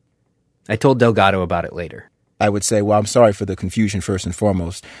 I told Delgado about it later. I would say, well, I'm sorry for the confusion first and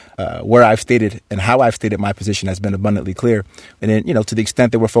foremost. Where I've stated and how I've stated my position has been abundantly clear. And then, to the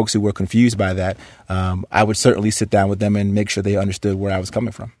extent there were folks who were confused by that, I would certainly sit down with them and make sure they understood where I was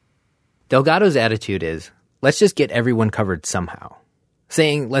coming from. Delgado's attitude is, let's just get everyone covered somehow.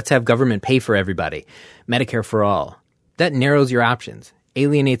 Saying, let's have government pay for everybody, Medicare for all. That narrows your options,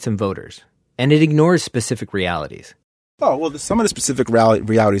 alienates some voters, and it ignores specific realities. Oh, well, some of the specific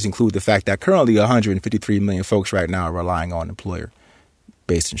realities include the fact that currently 153 million folks right now are relying on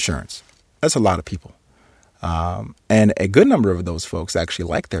employer-based insurance. That's a lot of people. And a good number of those folks actually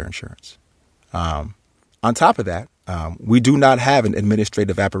like their insurance. On top of that, we do not have an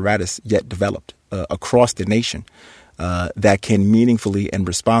administrative apparatus yet developed across the nation that can meaningfully and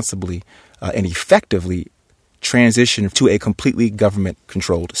responsibly and effectively transition to a completely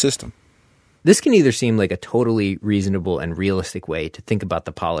government-controlled system. This can either seem like a totally reasonable and realistic way to think about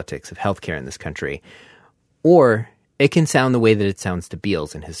the politics of healthcare in this country, or it can sound the way that it sounds to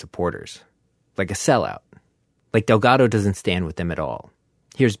Beals and his supporters, like a sellout, like Delgado doesn't stand with them at all.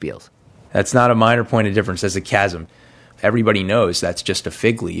 Here's Beals. That's not a minor point of difference. That's a chasm. Everybody knows that's just a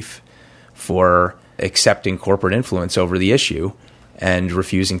fig leaf for accepting corporate influence over the issue and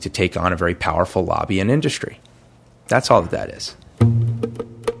refusing to take on a very powerful lobby and industry. That's all that is.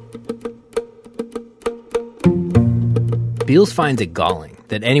 Beals finds it galling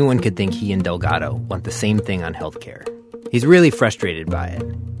that anyone could think he and Delgado want the same thing on healthcare. He's really frustrated by it,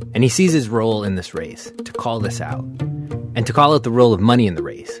 and he sees his role in this race to call this out, and to call out the role of money in the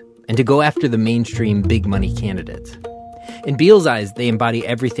race, and to go after the mainstream big money candidates. In Beals' eyes, they embody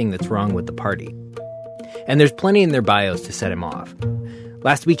everything that's wrong with the party. And there's plenty in their bios to set him off.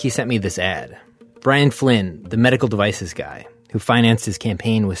 Last week he sent me this ad. Brian Flynn, the medical devices guy, who financed his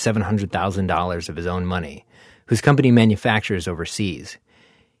campaign with $700,000 of his own money, whose company manufactures overseas.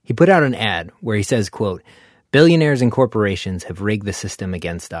 He put out an ad where he says, quote, Billionaires and corporations have rigged the system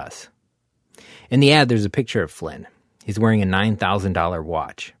against us. In the ad, there's a picture of Flynn. He's wearing a $9,000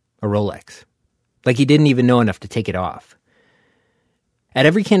 watch, a Rolex. Like he didn't even know enough to take it off. At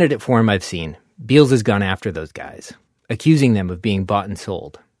every candidate forum I've seen, Beals has gone after those guys, accusing them of being bought and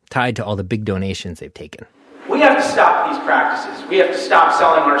sold, tied to all the big donations they've taken. We have to stop these practices. We have to stop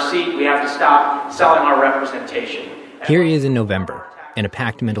selling our seat. We have to stop selling our representation. Here he is in November, in a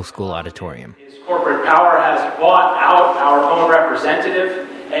packed middle school auditorium. Corporate power has bought out our own representative,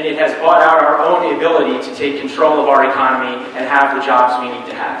 and it has bought out our own ability to take control of our economy and have the jobs we need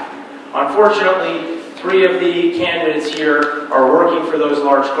to have. Unfortunately, 3 of the candidates here are working for those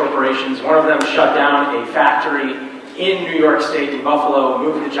large corporations. One of them shut down a factory in New York State, in Buffalo,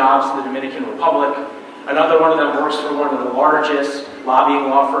 moved the jobs to the Dominican Republic. Another one of them works for one of the largest lobbying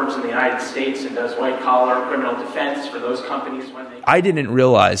law firms in the United States and does white-collar criminal defense for those companies. I didn't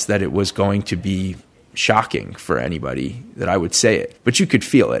realize that it was going to be shocking for anybody that I would say it, but you could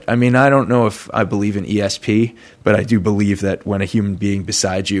feel it. I mean, I don't know if I believe in ESP, but I do believe that when a human being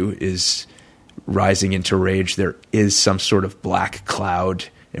beside you is rising into rage, there is some sort of black cloud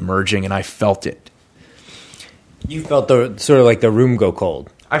emerging, and I felt it. You felt the sort of like the room go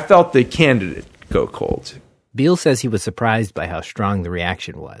cold. I felt the candidate go cold. Beals says he was surprised by how strong the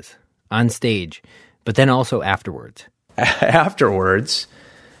reaction was, on stage, but then also afterwards. Afterwards,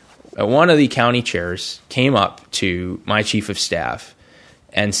 one of the county chairs came up to my chief of staff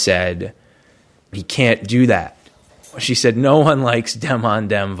and said, "He can't do that." She said, "No one likes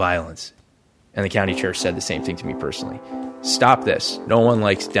dem-on-dem violence." And the county chair said the same thing to me personally. "Stop this. No one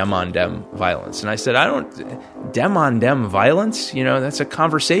likes dem-on-dem violence." And I said, dem-on-dem violence? You know, that's a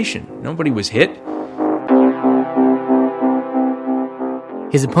conversation. Nobody was hit.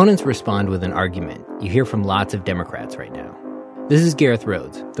 His opponents respond with an argument you hear from lots of Democrats right now. This is Gareth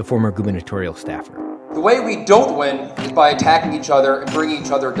Rhodes, the former gubernatorial staffer. The way we don't win is by attacking each other and bringing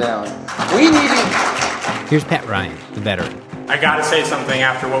each other down. We need to... Here's Pat Ryan, the veteran. I gotta say something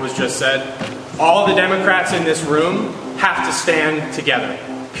after what was just said. All the Democrats in this room have to stand together.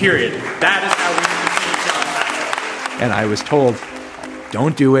 Period. That is how we defeat John Faso. And I was told,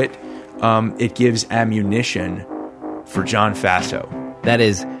 don't do it. It gives ammunition for John Faso. That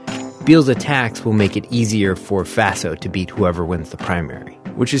is, Beals' attacks will make it easier for Faso to beat whoever wins the primary.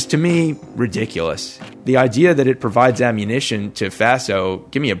 Which is, to me, ridiculous. The idea that it provides ammunition to Faso,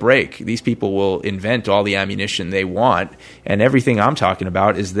 give me a break. These people will invent all the ammunition they want, and everything I'm talking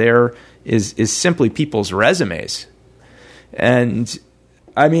about is simply people's resumes. And,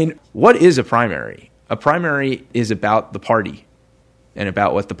 I mean, what is a primary? A primary is about the party and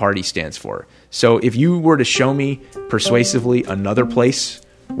about what the party stands for. So if you were to show me persuasively another place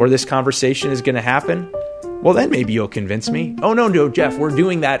where this conversation is going to happen, well, then maybe you'll convince me. Oh, no, Jeff, we're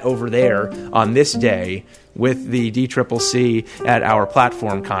doing that over there on this day with the DCCC at our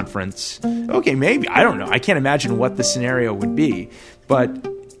platform conference. Okay, maybe. I don't know. I can't imagine what the scenario would be. But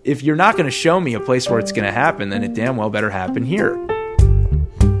if you're not going to show me a place where it's going to happen, then it damn well better happen here.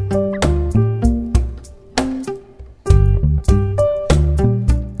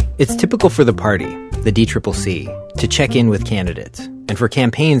 It's typical for the party, the DCCC, to check in with candidates and for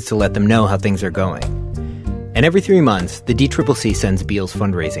campaigns to let them know how things are going. And every 3 months, the DCCC sends Beals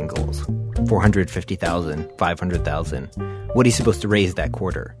fundraising goals. $450,000, $500,000. What he's supposed to raise that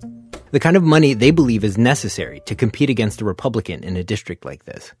quarter. The kind of money they believe is necessary to compete against a Republican in a district like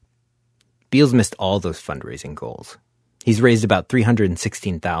this. Beals missed all those fundraising goals. He's raised about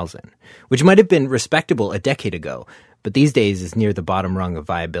 $316,000, which might have been respectable a decade ago, but these days is near the bottom rung of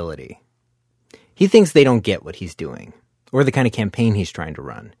viability. He thinks they don't get what he's doing, or the kind of campaign he's trying to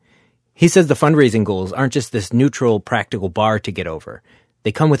run. He says the fundraising goals aren't just this neutral, practical bar to get over.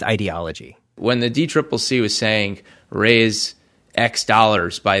 They come with ideology. When the DCCC was saying, raise X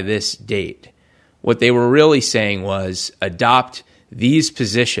dollars by this date, what they were really saying was adopt these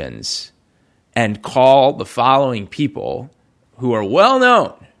positions and call the following people who are well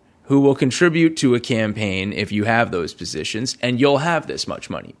known, who will contribute to a campaign if you have those positions, and you'll have this much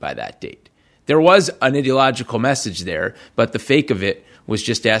money by that date. There was an ideological message there, but the fake of it was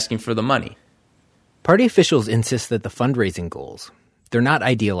just asking for the money. Party officials insist that the fundraising goals, they're not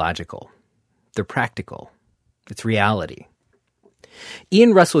ideological. They're practical. It's reality.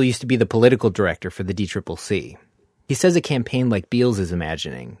 Ian Russell used to be the political director for the DCCC. He says a campaign like Beals is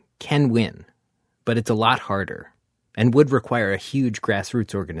imagining can win, but it's a lot harder and would require a huge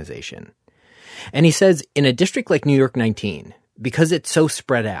grassroots organization. And he says in a district like New York 19, because it's so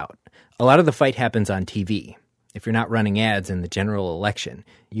spread out, a lot of the fight happens on TV. If you're not running ads in the general election,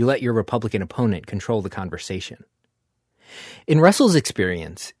 you let your Republican opponent control the conversation. In Russell's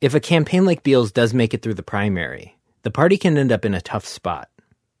experience, if a campaign like Beals does make it through the primary, the party can end up in a tough spot.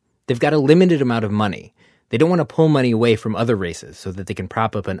 They've got a limited amount of money. They don't want to pull money away from other races so that they can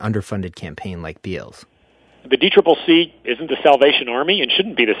prop up an underfunded campaign like Beals. The DCCC isn't the Salvation Army and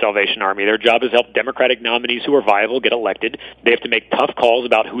shouldn't be the Salvation Army. Their job is to help Democratic nominees who are viable get elected. They have to make tough calls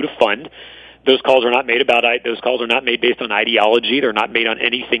about who to fund. Those calls are not made based on ideology. They're not made on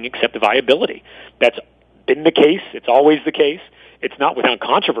anything except viability. That's been the case. It's always the case. It's not without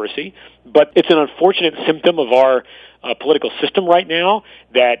controversy, but it's an unfortunate symptom of our political system right now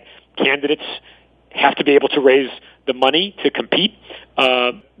that candidates have to be able to raise the money to compete.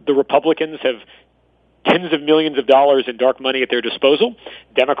 The Republicans have tens of millions of dollars in dark money at their disposal.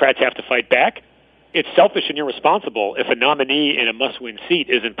 Democrats have to fight back. It's selfish and irresponsible if a nominee in a must-win seat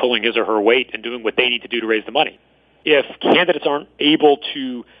isn't pulling his or her weight and doing what they need to do to raise the money. If candidates aren't able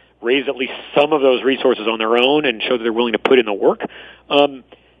to raise at least some of those resources on their own and show that they're willing to put in the work,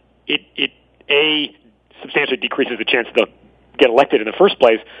 it substantially decreases the chance they'll get elected in the first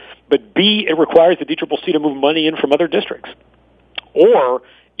place, but B, it requires the DCCC to move money in from other districts. Or,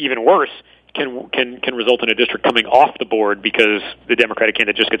 even worse, can result in a district coming off the board because the Democratic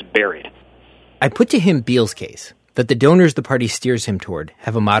candidate just gets buried. I put to him Beals' case, that the donors the party steers him toward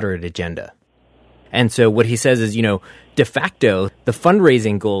have a moderate agenda. And so what he says is, de facto, the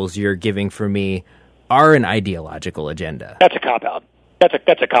fundraising goals you're giving for me are an ideological agenda. That's a cop-out.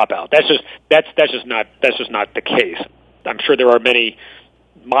 That's a cop-out. That's just not the case. I'm sure there are many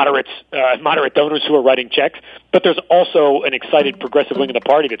moderate donors who are writing checks, but there's also an excited progressive wing of the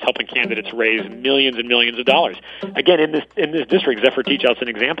party that's helping candidates raise millions and millions of dollars. Again, in this district, Zephyr Teachout's an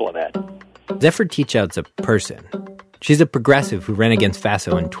example of that. Zephyr Teachout's a person. She's a progressive who ran against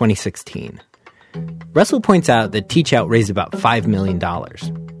Faso in 2016. Russell points out that Teachout raised about $5 million,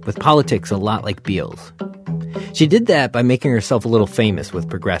 with politics a lot like Beals. She did that by making herself a little famous with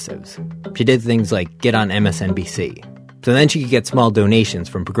progressives. She did things like get on MSNBC. So then she could get small donations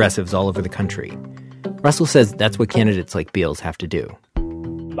from progressives all over the country. Russell says that's what candidates like Beals have to do.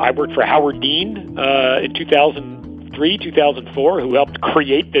 I worked for Howard Dean in 2003, 2004, who helped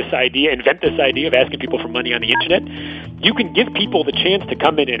invent this idea of asking people for money on the internet. You can give people the chance to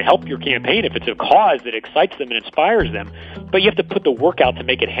come in and help your campaign if it's a cause that excites them and inspires them, but you have to put the work out to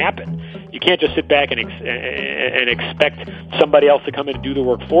make it happen. You can't just sit back and expect somebody else to come in and do the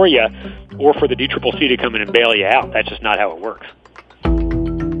work for you, or for the DCCC to come in and bail you out. That's just not how it works.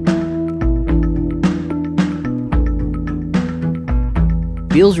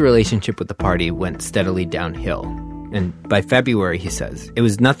 Beals' relationship with the party went steadily downhill. And by February, he says, it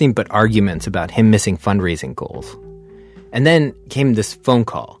was nothing but arguments about him missing fundraising goals. And then came this phone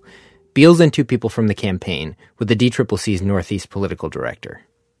call. Beals and two people from the campaign with the DCCC's Northeast political director.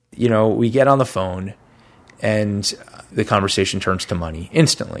 We get on the phone, and the conversation turns to money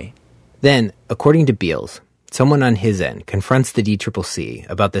instantly. Then, according to Beals, someone on his end confronts the DCCC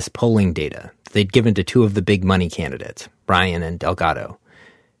about this polling data that they'd given to two of the big money candidates, Bryan and Delgado.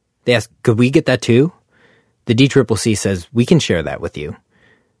 They ask, could we get that too? The DCCC says, we can share that with you.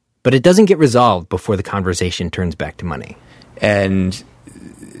 But it doesn't get resolved before the conversation turns back to money. And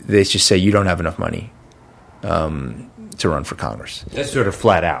they just say, you don't have enough money to run for Congress. That's sort of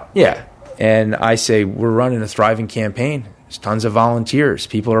flat out. Yeah. And I say, we're running a thriving campaign. There's tons of volunteers.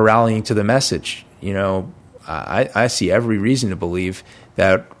 People are rallying to the message. I see every reason to believe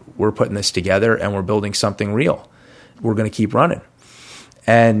that we're putting this together and we're building something real. We're going to keep running.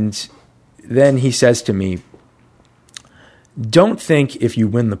 And then he says to me, don't think if you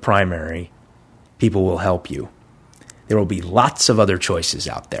win the primary, people will help you. There will be lots of other choices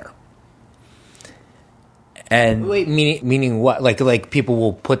out there. And wait, meaning what? Like people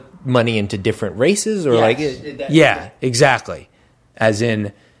will put money into different races, or yeah, exactly. As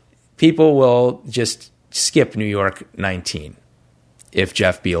in, people will just skip New York 19 if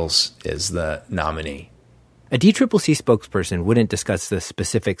Jeff Beals is the nominee. A DCCC spokesperson wouldn't discuss the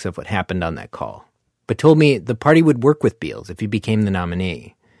specifics of what happened on that call, but told me the party would work with Beals if he became the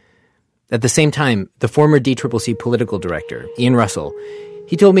nominee. At the same time, the former DCCC political director, Ian Russell,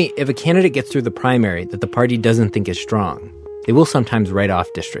 he told me if a candidate gets through the primary that the party doesn't think is strong, they will sometimes write off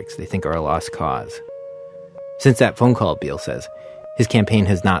districts they think are a lost cause. Since that phone call, Beals says, his campaign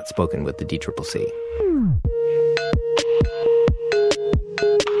has not spoken with the DCCC.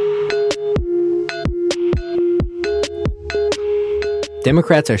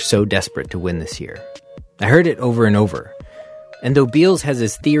 Democrats are so desperate to win this year. I heard it over and over. And though Beals has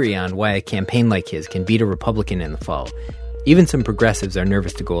his theory on why a campaign like his can beat a Republican in the fall, even some progressives are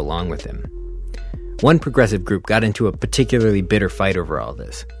nervous to go along with him. One progressive group got into a particularly bitter fight over all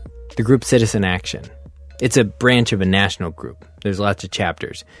this. The group Citizen Action. It's a branch of a national group. There's lots of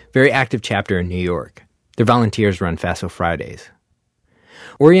chapters. Very active chapter in New York. Their volunteers run FASO Fridays.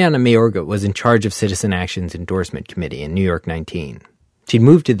 Oriana Mayorga was in charge of Citizen Action's endorsement committee in New York 19. She'd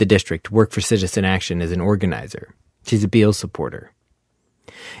moved to the district to work for Citizen Action as an organizer. She's a Beals supporter.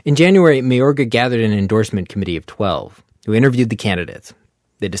 In January, Mayorga gathered an endorsement committee of 12 who interviewed the candidates.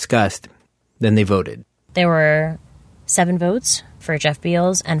 They discussed, then they voted. There were 7 votes for Jeff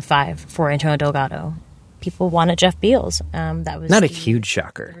Beals and 5 for Antonio Delgado. People wanted Jeff Beals. That was not a huge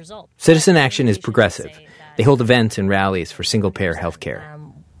shocker. Citizen Action is progressive. They hold events and rallies for single-payer health care.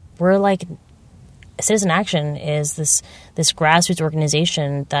 We're like, Citizen Action is this grassroots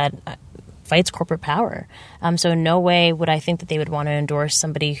organization that fights corporate power. So in no way would I think that they would want to endorse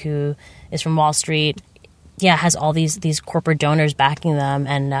somebody who is from Wall Street, has all these corporate donors backing them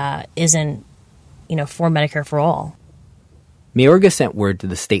and isn't, for Medicare for all. Mayorga sent word to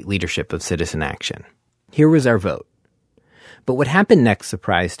the state leadership of Citizen Action. Here was our vote. But what happened next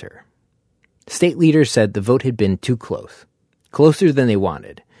surprised her. State leaders said the vote had been too close, closer than they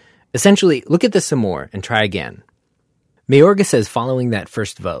wanted. Essentially, look at this some more and try again. Mayorga says following that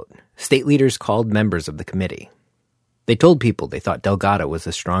first vote, state leaders called members of the committee. They told people they thought Delgado was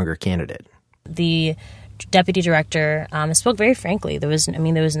a stronger candidate. The deputy director spoke very frankly.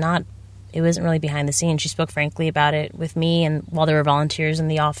 It wasn't really behind the scenes. She spoke frankly about it with me and while there were volunteers in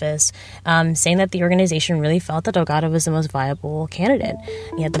the office, saying that the organization really felt that Delgado was the most viable candidate.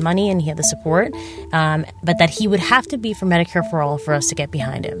 He had the money and he had the support, but that he would have to be for Medicare for all for us to get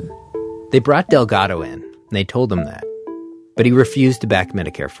behind him. They brought Delgado in, and they told him that. But he refused to back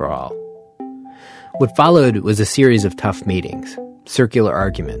Medicare for all. What followed was a series of tough meetings, circular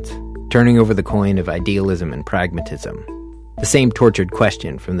arguments, turning over the coin of idealism and pragmatism. The same tortured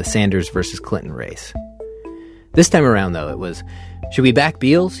question from the Sanders versus Clinton race. This time around, though, it was, should we back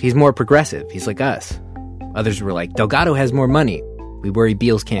Beals? He's more progressive. He's like us. Others were like, Delgado has more money. We worry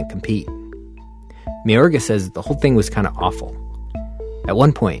Beals can't compete. Mayorga says the whole thing was kind of awful. At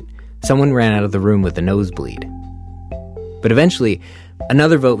one point, someone ran out of the room with a nosebleed. But eventually,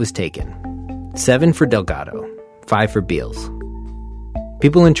 another vote was taken. 7 for Delgado, 5 for Beals.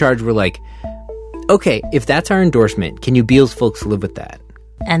 People in charge were like, okay, if that's our endorsement, can you Beals folks live with that?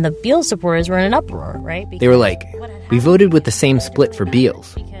 And the Beals supporters were in an uproar, right? They were like, we voted with the same split for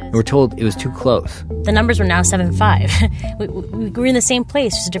Beals. And we're told it was too close. The numbers were now 7-5. we were in the same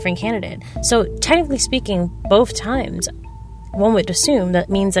place, just a different candidate. So technically speaking, both times, one would assume that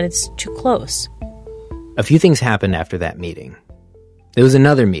means that it's too close. A few things happened after that meeting. There was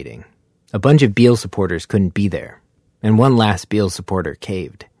another meeting. A bunch of Beals supporters couldn't be there. And one last Beals supporter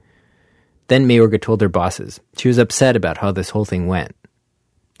caved. Then Mayorga told her bosses she was upset about how this whole thing went.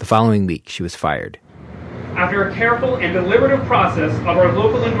 The following week, she was fired. After a careful and deliberative process of our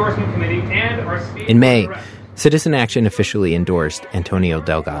local endorsement committee and our state... In May, Citizen Action officially endorsed Antonio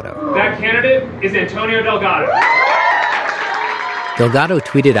Delgado. That candidate is Antonio Delgado. Delgado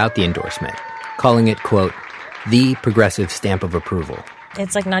tweeted out the endorsement, calling it, quote, the progressive stamp of approval.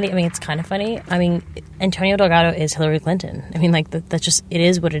 It's like not. It's kind of funny. Antonio Delgado is Hillary Clinton. That's just. It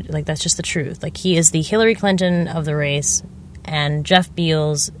is what it. That's just the truth. He is the Hillary Clinton of the race, and Jeff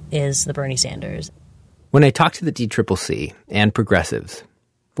Beals is the Bernie Sanders. When I talked to the DCCC and progressives,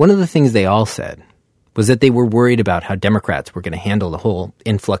 one of the things they all said was that they were worried about how Democrats were going to handle the whole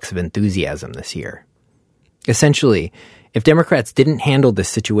influx of enthusiasm this year. Essentially, if Democrats didn't handle this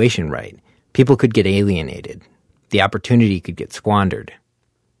situation right, people could get alienated. The opportunity could get squandered.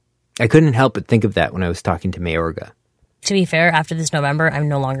 I couldn't help but think of that when I was talking to Mayorga. To be fair, after this November, I'm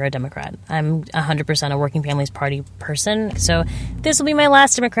no longer a Democrat. I'm 100% a Working Families Party person. So this will be my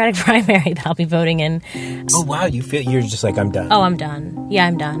last Democratic primary that I'll be voting in. Oh, wow. You're just like, I'm done. Oh, I'm done. Yeah,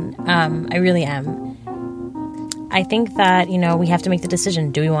 I'm done. I really am. I think that, we have to make the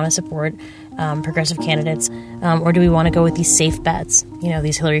decision. Do we want to support progressive candidates or do we want to go with these safe bets?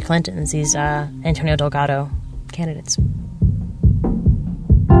 These Hillary Clintons, these Antonio Delgado candidates.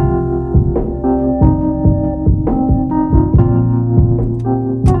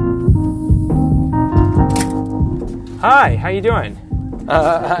 Hi, how you doing?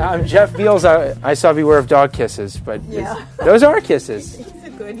 I'm Jeff Beals. I saw Beware of Dog Kisses, but those are kisses.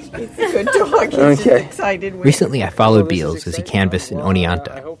 It's a good dog. He's excited. Recently, I followed Beals as he canvassed in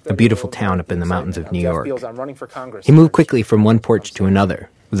Oneonta, a beautiful town up in the mountains of New York. He moved quickly from one porch to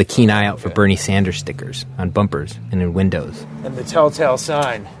another, with a keen eye out for Bernie Sanders stickers on bumpers and in windows. And the telltale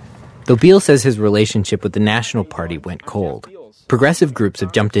sign. Though Beals says his relationship with the National Party went cold, progressive groups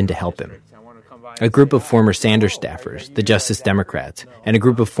have jumped in to help him. a group of former Sanders staffers, the Justice Democrats, and a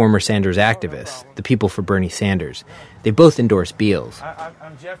group of former Sanders activists, the People for Bernie Sanders. They both endorsed Beals.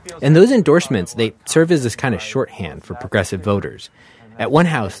 And those endorsements, they serve as this kind of shorthand for progressive voters. At one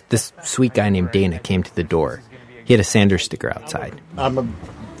house, this sweet guy named Dana came to the door. He had a Sanders sticker outside. I'm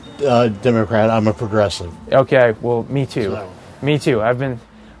a Democrat. I'm a progressive. Okay, well, me too. So. Me too. I've been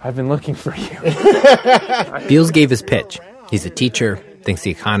looking for you. Beals gave his pitch. He's a teacher, thinks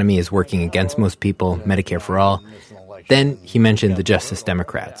the economy is working against most people, Medicare for all. Then he mentioned the Justice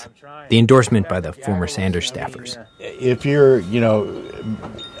Democrats, the endorsement by the former Sanders staffers. If you're,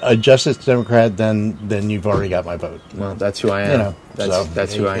 a Justice Democrat, then you've already got my vote. Well, that's who I am.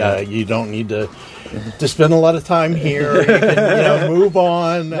 That's who I am. You don't need to spend a lot of time here. You can, move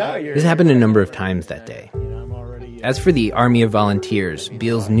on. This happened a number of times that day. As for the army of volunteers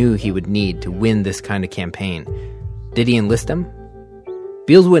Beals knew he would need to win this kind of campaign, did he enlist them?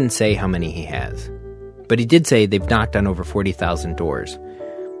 Beals wouldn't say how many he has, but he did say they've knocked on over 40,000 doors.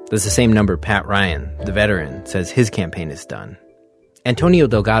 That's the same number Pat Ryan, the veteran, says his campaign has done. Antonio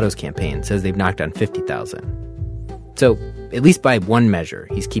Delgado's campaign says they've knocked on 50,000. So, at least by one measure,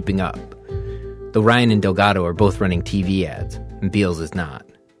 he's keeping up. Though Ryan and Delgado are both running TV ads, and Beals is not.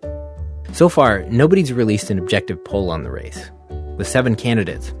 So far, nobody's released an objective poll on the race. With 7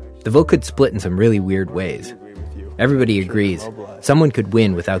 candidates, the vote could split in some really weird ways. Everybody agrees someone could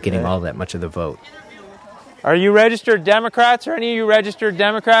win without getting all that much of the vote. Are you registered Democrats? Are any of you registered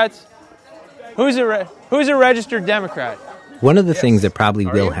Democrats? Who's a registered Democrat? One of the things that probably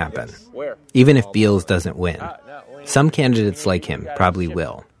will happen, even if Beals doesn't win, some candidates like him probably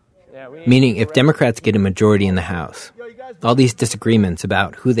will. Meaning, if Democrats get a majority in the House, all these disagreements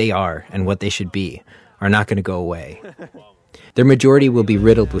about who they are and what they should be are not going to go away. Their majority will be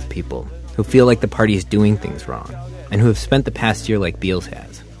riddled with people who feel like the party is doing things wrong and who have spent the past year like Beals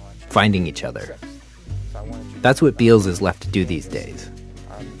has, finding each other. That's what Beals is left to do these days.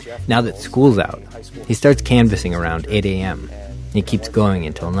 Now that school's out, he starts canvassing around 8 a.m. He keeps going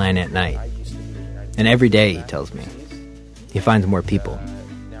until 9 at night. And every day, he tells me, he finds more people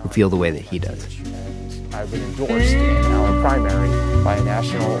who feel the way that he does. I've been endorsed in our primary by a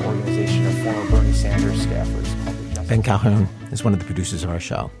national organization of former Bernie Sanders staffers. Ben Calhoun is one of the producers of our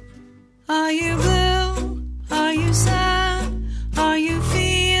show. Are you blue? Are you sad? Are you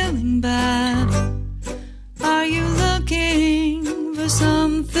feeling bad? Are you looking for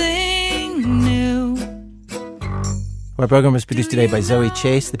something new? Our program was produced today by Zoe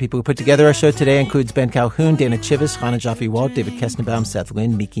Chase. The people who put together our show today includes Ben Calhoun, Dana Chivvis, Hannah Jaffe-Walt, David Kestenbaum, Seth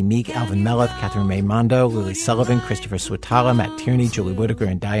Lynn, Miki Meek, Alvin Melleth, Catherine May Mondo, Lily Sullivan, Christopher Swatala, Matt Tierney, Julie Whitaker,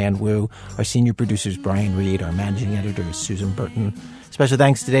 and Diane Wu. Our senior producer is Brian Reed. Our managing editor is Susan Burton. Special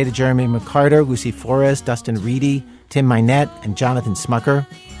thanks today to Jeremy McCarter, Lucy Flores, Dustin Reedy, Tim Minette, and Jonathan Smucker.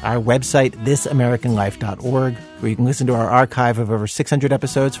 Our website, thisamericanlife.org, where you can listen to our archive of over 600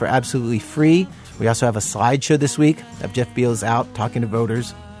 episodes for absolutely free. We also have a slideshow this week of Jeff Beals out talking to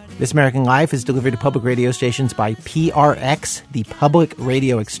voters. This American Life is delivered to public radio stations by PRX, the Public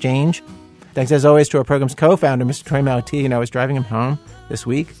Radio Exchange. Thanks, as always, to our program's co-founder, Mr. Troy Malatia. I was driving him home this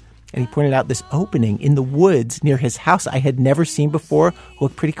week, and he pointed out this opening in the woods near his house I had never seen before.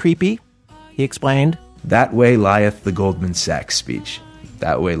 Looked pretty creepy. He explained, "That way lieth the Goldman Sachs speech.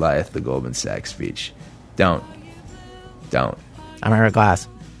 That way lieth the Goldman Sachs speech. Don't. I'm Eric Glass.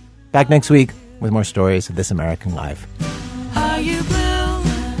 Back next week with more stories of This American Life." Are you blue?